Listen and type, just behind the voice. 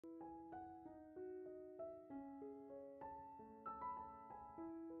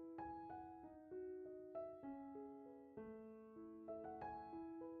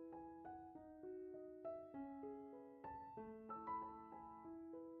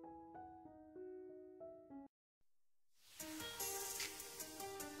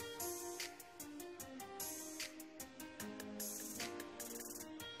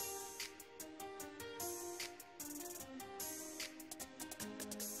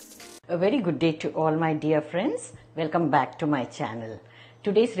A very good day to all my dear friends. Welcome back to my channel.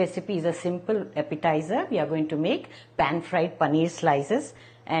 Today's recipe is a simple appetizer. We are going to make pan-fried paneer slices,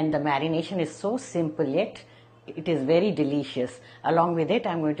 and the marination is so simple yet it is very delicious. Along with it,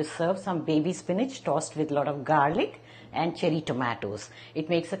 I'm going to serve some baby spinach tossed with a lot of garlic and cherry tomatoes. It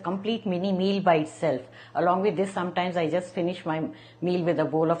makes a complete mini meal by itself. Along with this, sometimes I just finish my meal with a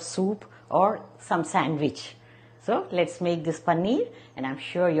bowl of soup or some sandwich. So let's make this paneer, and I'm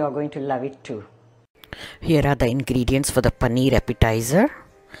sure you're going to love it too. Here are the ingredients for the paneer appetizer.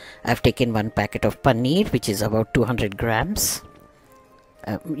 I've taken one packet of paneer, which is about 200 grams.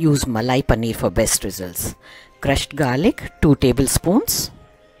 Use Malai paneer for best results. Crushed garlic, 2 tablespoons.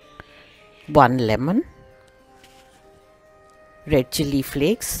 1 lemon. Red chilli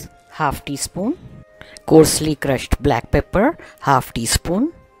flakes, half teaspoon. Coarsely crushed black pepper, half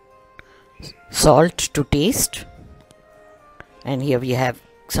teaspoon. Salt to taste. And here we have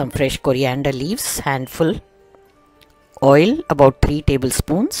some fresh coriander leaves, handful. Oil, about 3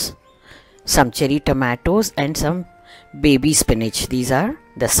 tablespoons. Some cherry tomatoes and some baby spinach. These are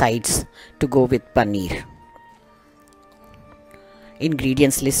the sides to go with paneer.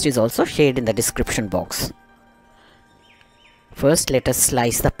 Ingredients list is also shared in the description box. First, let us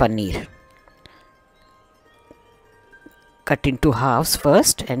slice the paneer. Cut into halves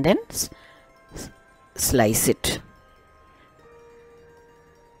first and then slice it.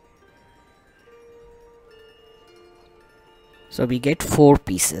 So we get 4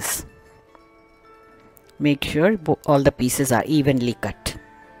 pieces. Make sure all the pieces are evenly cut.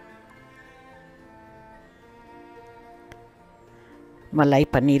 Malai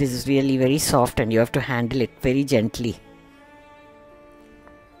paneer is really very soft and you have to handle it very gently.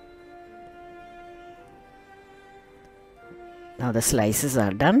 Now the slices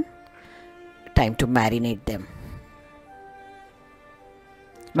are done. Time to marinate them.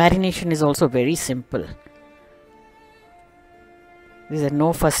 Marination is also very simple. This is a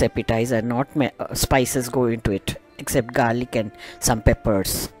no fuss appetizer, not spices go into it except garlic and some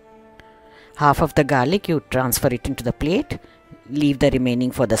peppers. Half of the garlic you transfer it into the plate, leave the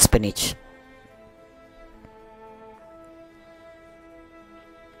remaining for the spinach.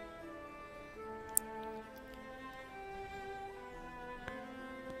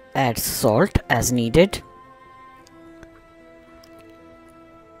 Add salt as needed.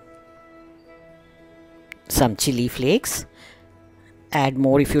 Some chili flakes. Add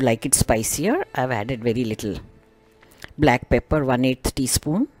more if you like it spicier. I've added very little. Black pepper, 1/8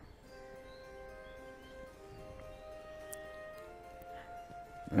 teaspoon.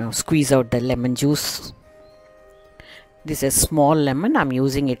 Now squeeze out the lemon juice. This is small lemon. I'm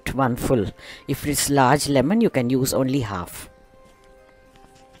using it 1 full. If it's large lemon, you can use only half.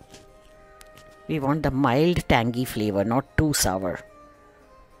 We want the mild tangy flavor, not too sour.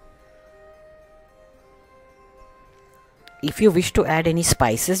 If you wish to add any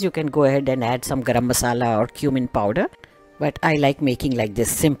spices, you can go ahead and add some garam masala or cumin powder. But I like making like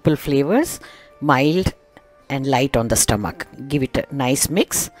this, simple flavors, mild and light on the stomach. Give it a nice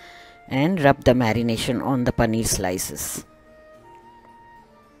mix and rub the marination on the paneer slices.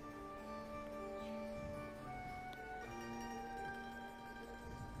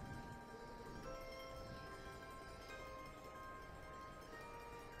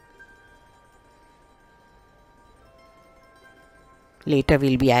 Later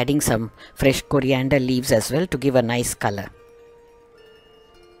we'll be adding some fresh coriander leaves as well to give a nice color.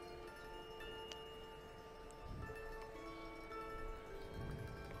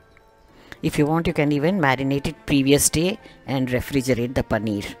 If you want, you can even marinate it previous day and refrigerate the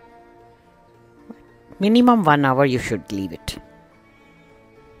paneer. Minimum 1 hour you should leave it.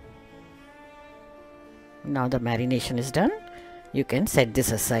 Now the marination is done. You can set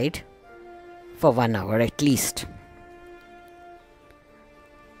this aside for 1 hour at least.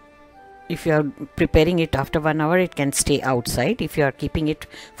 If you are preparing it after 1 hour, it can stay outside. If you are keeping it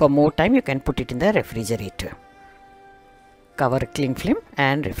for more time, you can put it in the refrigerator. Cover a cling film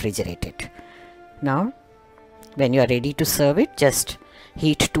and refrigerate it. Now, when you are ready to serve it, just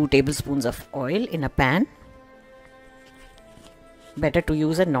heat 2 tablespoons of oil in a pan. Better to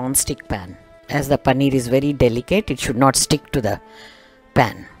use a non-stick pan. As the paneer is very delicate, it should not stick to the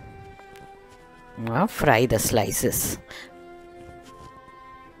pan. Now, fry the slices.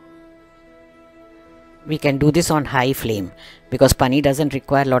 We can do this on high flame because paneer doesn't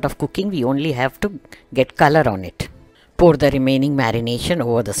require a lot of cooking. We only have to get color on it. Pour the remaining marination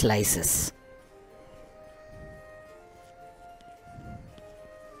over the slices.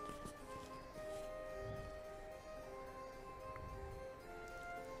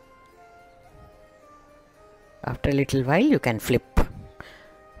 After a little while, you can flip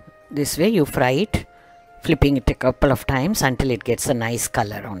This way you fry it, flipping it a couple of times until it gets a nice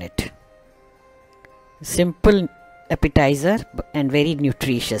color on it. Simple appetizer and very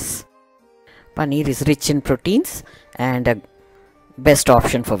nutritious. Paneer is rich in proteins and a best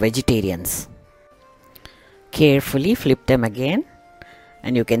option for vegetarians. Carefully flip them again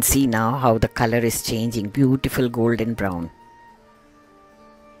and you can see now how the color is changing, beautiful golden brown.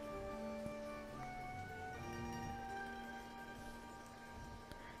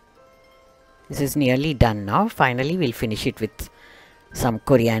 This is nearly done now. Finally we'll finish it with some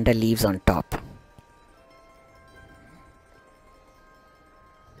coriander leaves on top.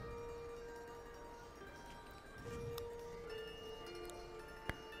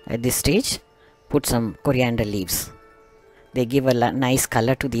 At this stage, put some coriander leaves. They give a nice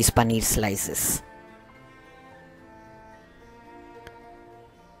color to these paneer slices.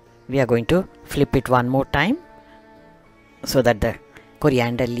 We are going to flip it one more time so that the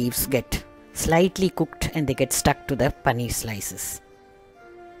coriander leaves get slightly cooked and they get stuck to the paneer slices.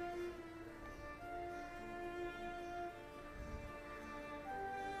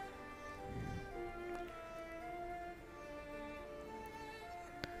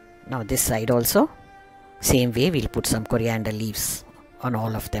 Now this side also, same way we'll put some coriander leaves on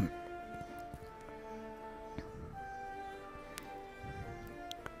all of them.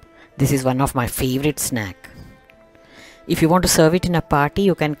 This is one of my favorite snack. If you want to serve it in a party,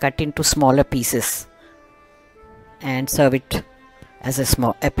 you can cut into smaller pieces and serve it as a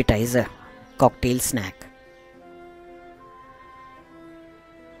small appetizer, cocktail snack.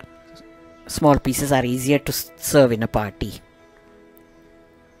 Small pieces are easier to serve in a party.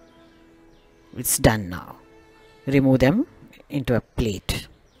 It's done now. Remove them into a plate.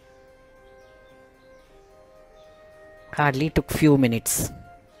 Hardly took few minutes.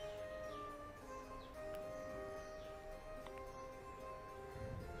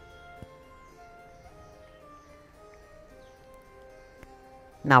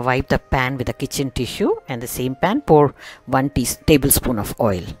 Now wipe the pan with a kitchen tissue and the same pan pour 1 tablespoon of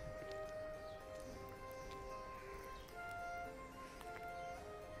oil.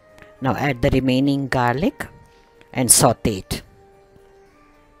 Now add the remaining garlic and saute it.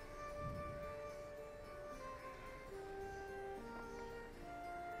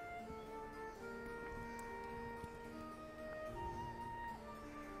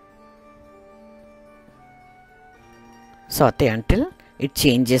 Saute until it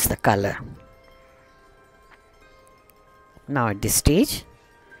changes the color. Now at this stage,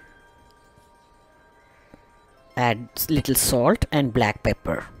 add little salt and black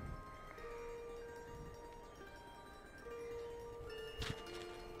pepper.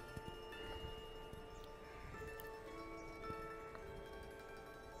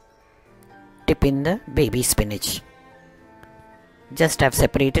 Dip in the baby spinach. Just have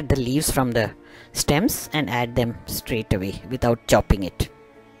separated the leaves from the stems and add them straight away without chopping it.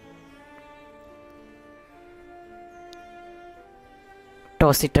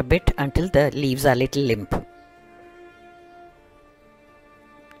 Toss it a bit until the leaves are little limp.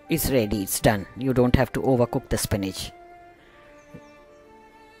 It's ready, it's done. You don't have to overcook the spinach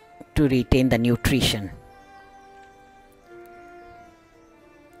to retain the nutrition.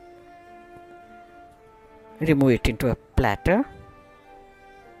 Remove it into a platter.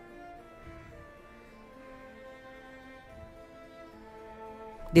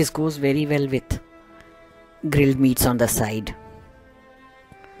 This goes very well with grilled meats on the side.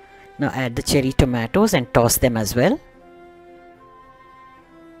 Now add the cherry tomatoes and toss them as well.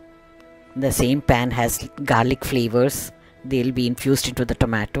 The same pan has garlic flavors. They'll be infused into the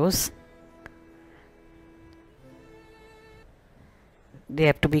tomatoes. They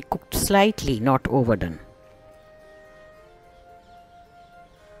have to be cooked slightly, not overdone.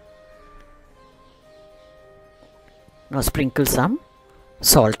 Now sprinkle some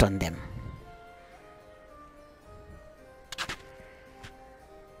salt on them.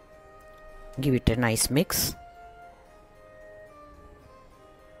 Give it a nice mix.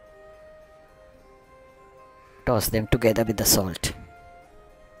 Toss them together with the salt.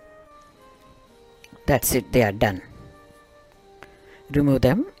 That's it, they are done. Remove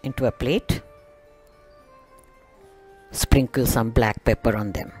them into a plate. Sprinkle some black pepper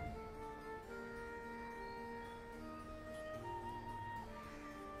on them.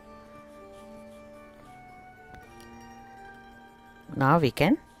 Now we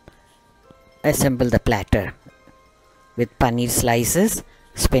can assemble the platter with paneer slices,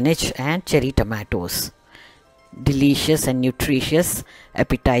 spinach and cherry tomatoes. Delicious and nutritious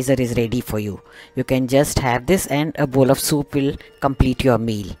appetizer is ready for you. You can just have this and a bowl of soup will complete your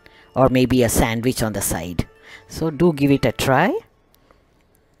meal, or maybe a sandwich on the side. So do give it a try.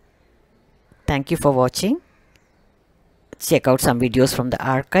 Thank you for watching. Check out some videos from the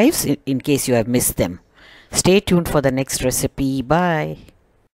archives in case you have missed them. Stay tuned for the next recipe. Bye.